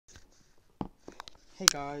Hey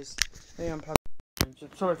guys, hey, I'm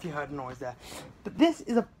sorry if you heard a noise there, but this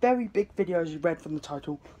is a very big video, as you read from the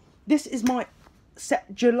title. This is my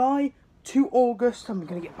set July to August. I'm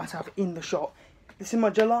going to get myself in the shot. This is my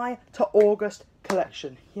July to August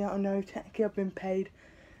collection. Yeah, I know, technically I've been paid.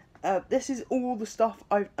 This is all the stuff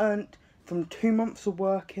I've earned from 2 months of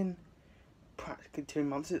working. Practically 2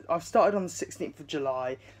 months. I've started on the 16th of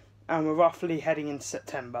July, and we're roughly heading into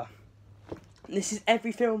September. This is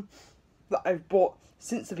every film that I've bought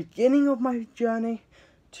since the beginning of my journey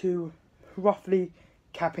to roughly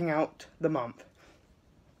capping out the month.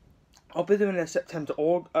 I'll be doing a September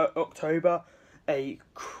or October, a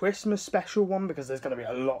Christmas special one, because there's going to be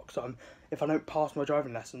a lot. So if I don't pass my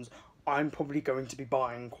driving lessons, I'm probably going to be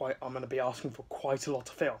buying I'm going to be asking for quite a lot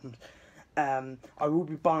of films. I will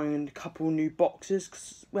be buying a couple new boxes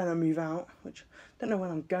 'cause when I move out, which I don't know when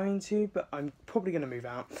I'm going to, but I'm probably going to move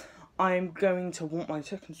out. I'm going to want my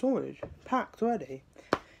second storage packed already.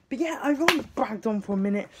 But yeah, I've already bragged on for a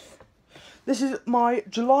minute. This is my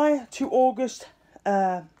July to August.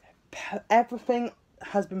 Everything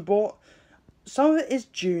has been bought. Some of it is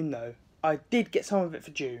June though. I did get some of it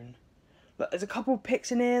for June. But there's a couple of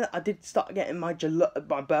pics in here that I did start getting my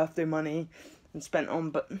birthday money and spent on.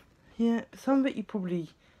 But yeah, some of it you probably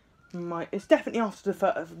might. It's definitely after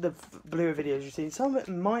the Blu-ray videos you've seen. Some of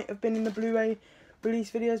it might have been in the Blu-ray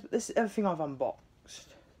release videos, but this is everything I've unboxed.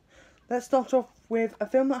 Let's start off with a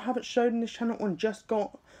film that I haven't showed in this channel and just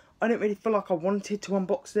got. I didn't really feel like I wanted to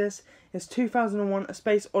unbox this. It's 2001: A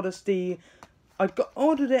Space Odyssey.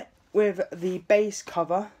 Ordered it with the base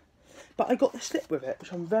cover, but I got the slip with it,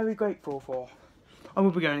 which I'm very grateful for. I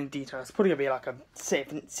will be going in detail. It's probably going to be like a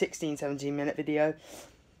 16-17 minute video.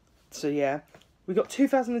 So yeah. We got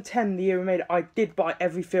 2010, the year we made it. I did buy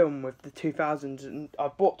every film with the 2000s, and I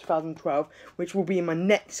bought 2012, which will be in my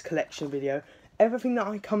next collection video. Everything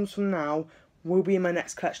that comes from now will be in my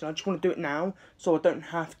next collection. I just want to do it now, so I don't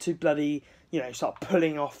have to bloody, start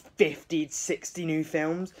pulling off 50, 60 new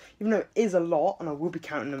films. Even though it is a lot, and I will be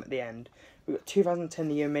counting them at the end. We got 2010,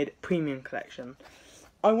 the year we made it, premium collection.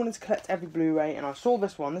 I wanted to collect every Blu-ray, and I saw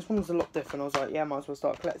this one. This one was a lot different. I was like, yeah, might as well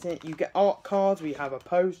start collecting it. You get art cards. We have a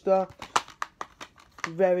poster.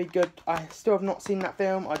 Very good. I still have not seen that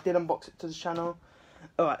film. I did unbox it to the channel.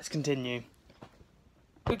 Alright, let's continue.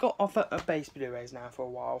 We got off at base Blu-rays now for a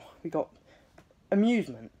while. We got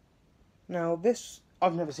Amusement. Now this,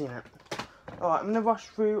 I've never seen it. Alright, I'm going to rush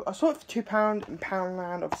through. I saw it for £2 in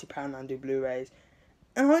Poundland. Obviously Poundland do Blu-rays.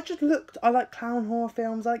 And I just looked. I like clown horror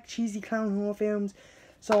films. I like cheesy clown horror films.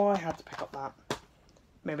 So I had to pick up that.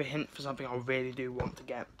 Maybe a hint for something I really do want to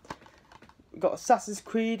get. We got Assassin's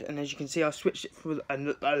Creed, and as you can see, I switched it for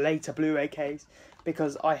a later Blu-ray case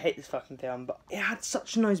because I hate this fucking film, but it had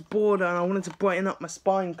such a nice border, and I wanted to brighten up my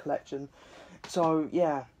Spine collection. So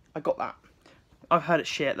yeah, I got that. I've heard it's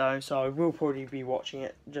shit though, so I will probably be watching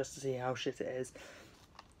it just to see how shit it is.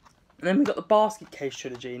 And then we got the Basket Case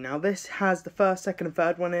trilogy. Now this has the first, second, and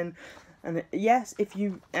third one in, and yes,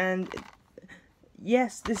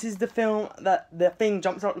 yes, this is the film that the thing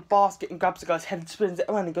jumps out of the basket and grabs the guy's head and spins it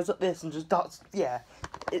around and goes like this and just darts. Yeah,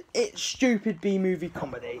 it's stupid B-movie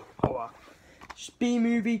comedy horror. Just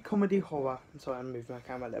B-movie comedy horror. I'm sorry, I'm moving my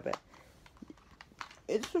camera a little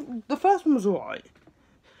bit. The first one was alright.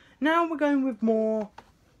 Now we're going with more.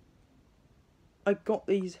 I got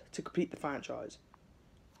these to complete the franchise.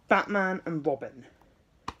 Batman and Robin.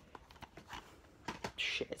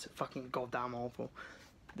 Shit, it's fucking goddamn awful.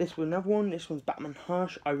 This was another one. This one's Batman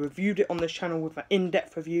Hush. I reviewed it on this channel with an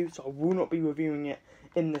in-depth review, so I will not be reviewing it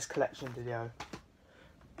in this collection video.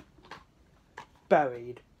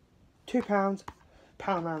 Buried. £2.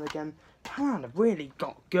 Poundland again. Poundland have really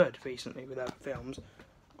got good recently with their films.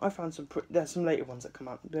 I found there's some later ones that come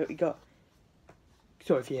up. But we got.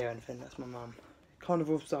 Sorry if you hear anything. That's my mum.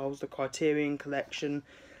 Carnival of Souls, the Criterion collection.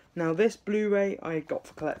 Now this Blu-ray I got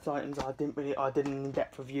for collect items. I did an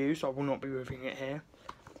in-depth review, so I will not be reviewing it here.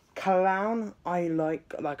 Clown, I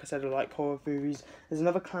like I said, I like horror movies. There's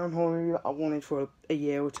another clown horror movie that I wanted for a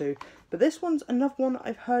year or two. But this one's another one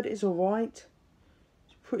I've heard is alright.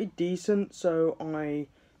 It's pretty decent, so I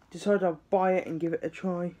decided I'll buy it and give it a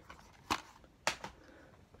try.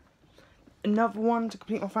 Another one to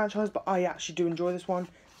complete my franchise, but I actually do enjoy this one.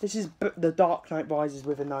 This is The Dark Knight Rises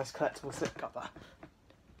with a nice collectible slipcover.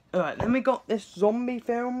 Alright, then we got this zombie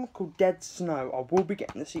film called Dead Snow. I will be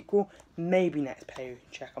getting the sequel, maybe next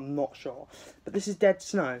paycheck, I'm not sure. But this is Dead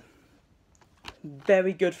Snow.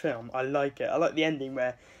 Very good film, I like it. I like the ending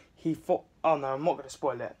where he fought. Oh no, I'm not going to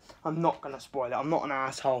spoil it. I'm not going to spoil it. I'm not an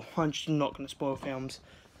asshole. I'm just not going to spoil films.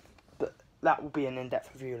 But that will be an in-depth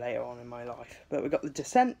review later on in my life. But we got The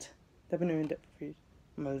Descent. There'll be no in-depth reviews.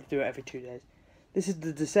 I'm going to do it every 2 days. This is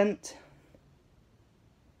The Descent.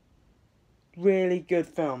 Really good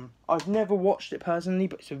film. I've never watched it personally,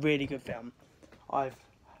 but it's a really good film. I've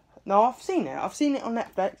seen it. I've seen it on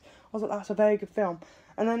Netflix. I was like, that's a very good film.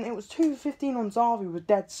 And then it was $2.15 on Zavi with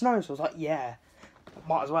Dead Snow, so I was like, yeah,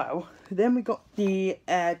 might as well. Then we got the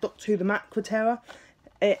Doctor Who The Macra Terror.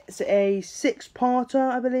 It's a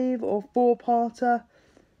 6-parter, I believe, or 4-parter.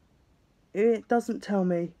 It doesn't tell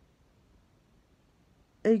me.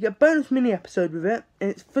 You get a bonus mini episode with it,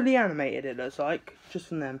 and it's fully animated, it looks like, just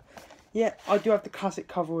from them. Yeah, I do have the classic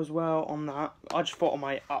cover as well on that. I just thought I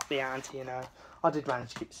might up the ante, you know. I did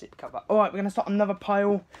manage to keep the sit cover. Alright, we're going to start another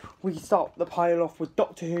pile. We start the pile off with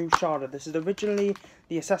Doctor Who Shada. This is originally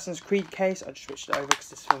the Assassin's Creed case. I just switched it over because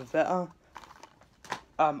this film's better.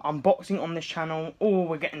 Unboxing on this channel. Oh,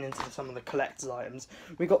 we're getting into some of the collector's items.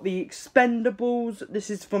 We got the Expendables. This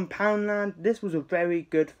is from Poundland. This was a very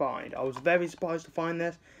good find. I was very surprised to find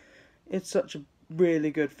this. It's such a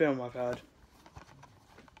really good film, I've heard.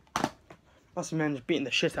 That's man just beating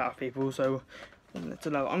the shit out of people, so I'm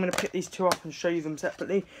going to pick these two up and show you them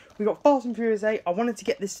separately. We got Fast and Furious 8. I wanted to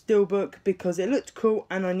get this steelbook because it looked cool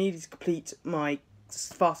and I needed to complete my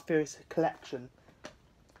Fast and Furious collection.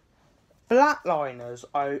 Flatliners,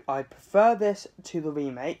 I prefer this to the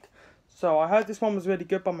remake. So I heard this one was really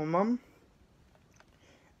good by my mum.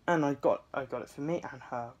 And I got it for me and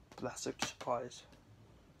her. That's a surprise.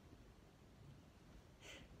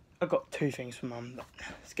 I got two things for mum.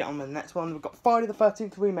 Let's get on with the next one. We've got Friday the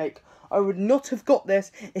 13th remake. I would not have got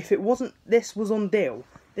this if it wasn't. This was on deal.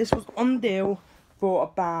 This was on deal for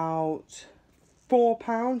about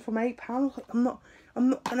 £4 from £8. I'm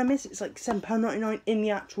not gonna miss it. It's like £7.99 in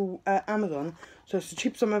the actual Amazon. So it's the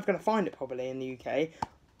cheapest I'm ever gonna find it probably in the UK.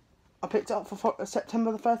 I picked it up for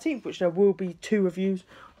September the 13th, which there will be 2 reviews,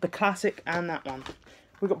 the classic and that one.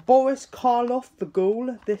 We got Boris Karloff, The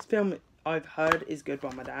Ghoul. This film I've heard is good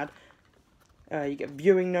by my dad. You get a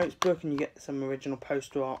viewing notes book and you get some original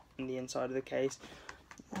poster art on the inside of the case.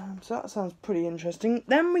 So that sounds pretty interesting.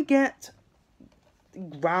 Then we get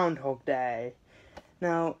Groundhog Day.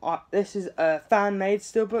 Now, this is a fan-made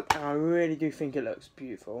steelbook and I really do think it looks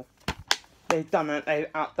beautiful. They've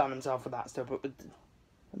outdone themselves with that steelbook. I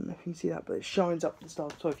don't know if you can see that, but it shines up the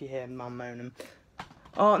stars. So if you hear mum moaning.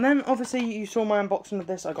 And then, obviously, you saw my unboxing of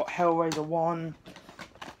this. I got Hellraiser 1.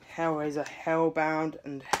 Hellraiser Hellbound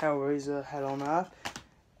and Hellraiser Hell on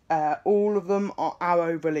Earth. All of them are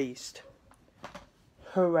Arrow released.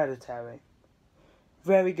 Hereditary.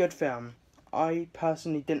 Very good film. I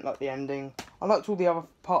personally didn't like the ending. I liked all the other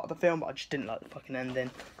part of the film, but I just didn't like the fucking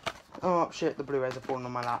ending. Oh shit, the Blu-rays have fallen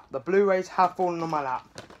on my lap. The Blu-rays have fallen on my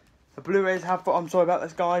lap. The Blu-rays have fallen. I'm sorry about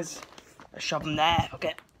this, guys. Let's shove them there.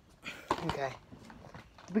 Okay.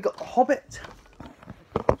 We got The Hobbit.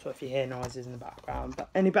 So if you hear noises in the background, but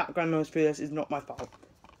any background noise for this is not my fault.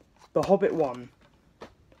 The Hobbit 1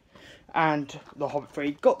 and The Hobbit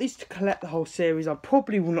 3. Got these to collect the whole series. I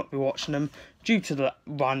probably will not be watching them due to the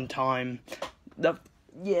run time.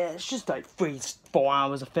 Yeah, it's just like 3-4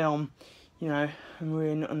 hours of film. You know, I'm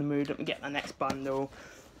really not in the mood. Let me get my next bundle.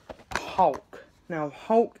 Hulk. Now,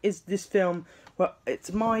 Hulk is this film where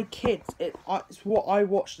it's my kids. It's what I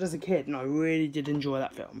watched as a kid, and I really did enjoy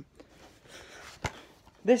that film.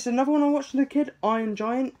 This is another one I watched as a kid, Iron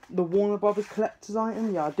Giant, the Warner Brothers collector's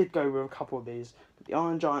item. Yeah, I did go with a couple of these. But the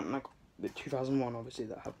Iron Giant, and like the 2001, obviously,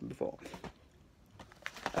 that happened before.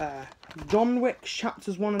 John Wick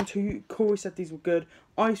chapters 1 and 2. Corey said these were good.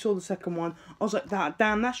 I saw the second one. I was like,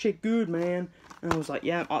 damn, that shit good, man. And I was like,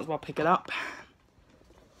 yeah, might as well pick it up.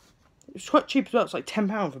 It was quite cheap as well. It's like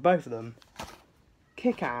 £10 for both of them.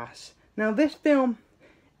 Kick-Ass. Now, this film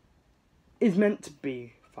is meant to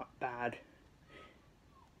be bad.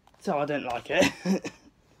 So I don't like it.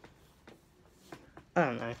 I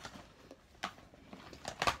don't know.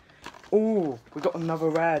 Oh, we got another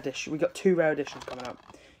rare edition. We got 2 rare editions coming up.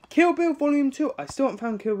 Kill Bill Volume 2. I still haven't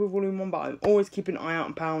found Kill Bill Volume 1, but I'm always keeping an eye out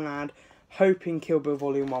on Poundland, hoping Kill Bill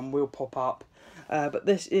Volume 1 will pop up. But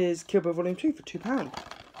this is Kill Bill Volume 2 for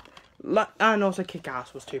 £2. And also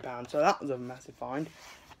Kick-Ass was £2, so that was a massive find.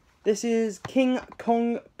 This is King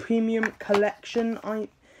Kong Premium Collection.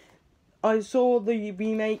 I saw the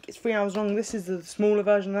remake. It's 3 hours long. This is the smaller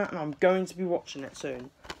version of that, and I'm going to be watching it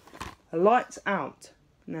soon. Lights Out.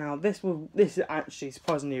 Now, this is actually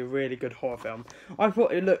surprisingly a really good horror film. I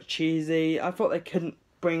thought it looked cheesy. I thought they couldn't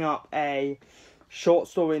bring up a short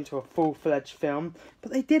story into a full-fledged film,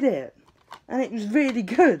 but they did it, and it was really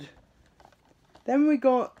good. Then we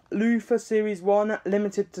got Luther Series 1,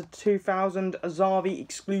 limited to 2000, Azavi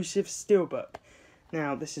exclusive steelbook.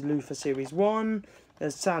 Now, this is Luther Series 1.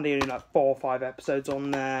 There's sadly only like 4 or 5 episodes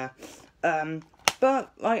on there.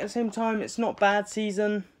 But, like, at the same time, it's not bad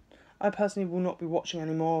season. I personally will not be watching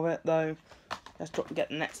any more of it, though. Let's get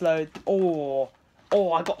the next load. Oh,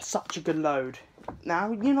 I got such a good load.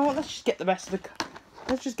 Now, you know what? Let's just get the rest of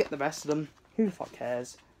them. Who the fuck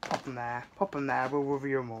cares? Pop them there. We'll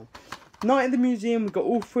review them all. Night at the Museum. We got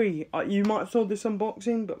all 3. You might have saw this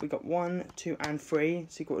unboxing, but we got 1, 2, and 3.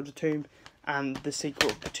 Secret of the Tomb and the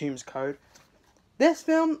Secret of the Tomb's Code. This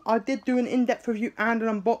film, I did do an in-depth review and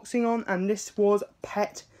an unboxing on, and this was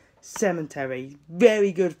Pet Sematary.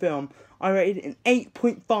 Very good film. I rated it an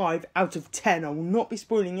 8.5 out of 10. I will not be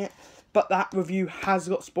spoiling it, but that review has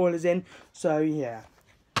got spoilers in, so yeah.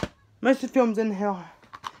 Most of the films in here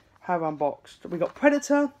have unboxed. We got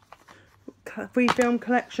Predator, 3 film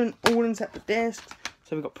collection, all in separate discs.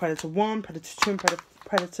 So we got Predator 1, Predator 2, and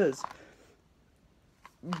Predators.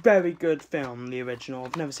 Very good film, the original.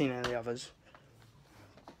 I've never seen any of the others.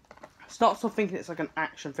 Starts off thinking it's like an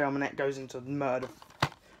action film, and it goes into a murder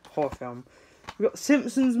horror film. We got the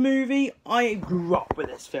Simpsons movie. I grew up with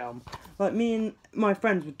this film. Like, me and my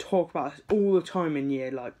friends would talk about this all the time in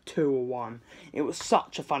year, like, 2 or 1. It was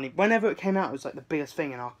such a funny... Whenever it came out, it was, like, the biggest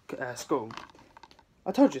thing in our school.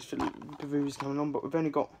 I told you the review's coming on, but we've only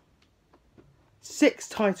got 6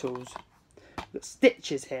 titles. We've got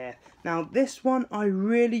Stitches here. Now, this one I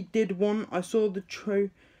really did want. I saw the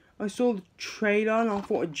trailer and I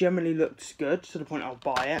thought it generally looked good, to the point I'll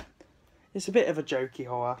buy it. It's a bit of a jokey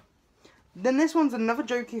horror. Then this one's another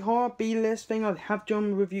jokey horror B-list thing. I have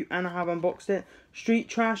done a review and I have unboxed it. Street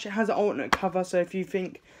Trash. It has an alternate cover, so if you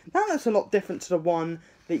think that looks a lot different to the one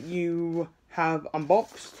that you have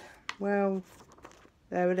unboxed, well,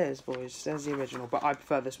 there it is, boys. There's the original, but I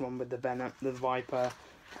prefer this one with the Venom, the Viper,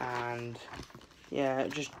 and yeah,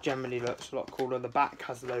 it just generally looks a lot cooler. The back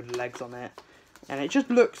has a load of legs on it, and it just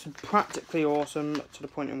looks practically awesome to the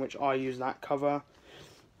point in which I use that cover.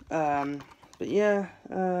 But yeah,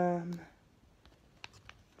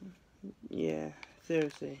 yeah,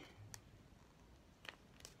 seriously.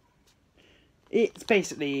 It's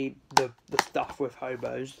basically the stuff with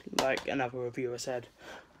hobos, like another reviewer said.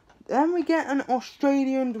 Then we get an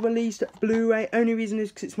Australian released Blu-ray. Only reason is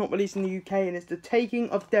because it's not released in the UK, and it's The Taking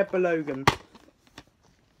of Deborah Logan.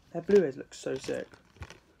 Their Blu-rays look so sick.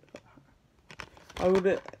 I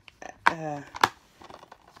would,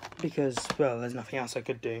 because, well, there's nothing else I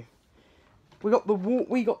could do. We got the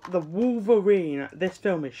Wolverine. This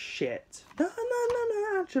film is shit. No,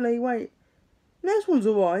 actually, wait. This one's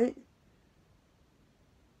alright.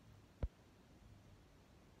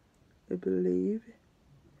 I believe.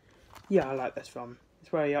 Yeah, I like this film.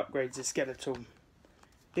 It's where he upgrades his skeletal.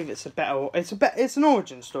 I think it's it's an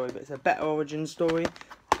origin story, but it's a better origin story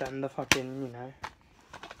than the fucking, you know.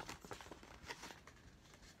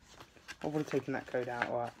 I would have taken that code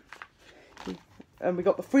out, right. And we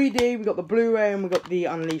got the 3D, we got the Blu-ray, and we got the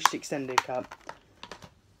Unleashed Extended Cut.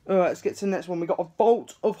 Alright, let's get to the next one. We got A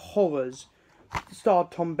Vault of Horrors.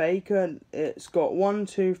 Starred Tom Baker. It's got 1,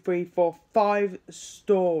 2, 3, 4, 5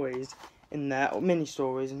 stories in there, or mini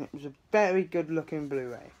stories, and it was a very good looking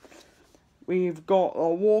Blu-ray. We've got a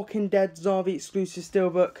Walking Dead Zombie exclusive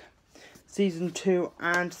steelbook, Season 2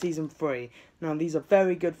 and Season 3. Now, these are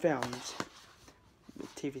very good films.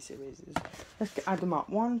 TV series. Let's add them up.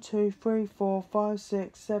 1, 2, 3, 4, 5,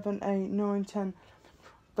 6, 7, 8, 9, 10,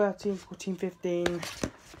 13, 14, 15,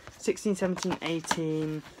 16, 17,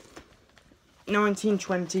 18, 19,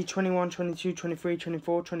 20, 21, 22, 23,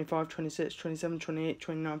 24, 25, 26, 27, 28,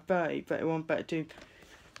 29, 30, 31, 32,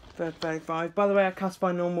 35. By the way, I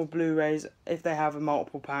classify normal Blu-rays if they have a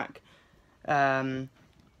multiple pack. If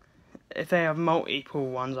they have multiple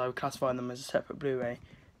ones, I would classify them as a separate Blu-ray.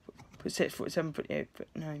 46, 47, 48,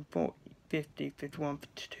 49, 40, 50, 51,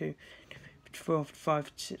 52, 54, 55,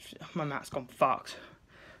 56. My math's gone fucked.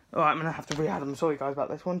 Alright, I'm going to have to re-add them. Sorry guys about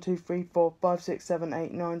this. 1, 2, 3, 4, 5, 6, 7,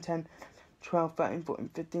 8, 9, 10, 12, 13, 14,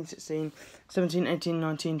 15, 16, 17, 18,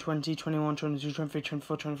 19, 20, 21, 22, 23,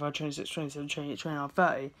 24, 25, 26, 27, 28, 29,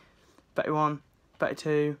 30, 31,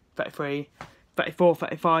 32, 33, 34,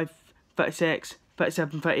 35, 36,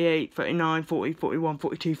 37, 38, 39, 40, 41,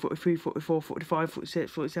 42, 43, 44, 45,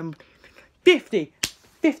 46, 47, 50,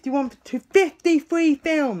 51 to 53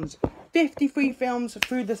 films. 53 films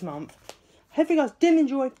through this month. Hope you guys did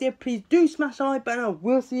enjoy. If you did, please do smash the like button. I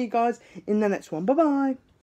will see you guys in the next one. Bye-bye.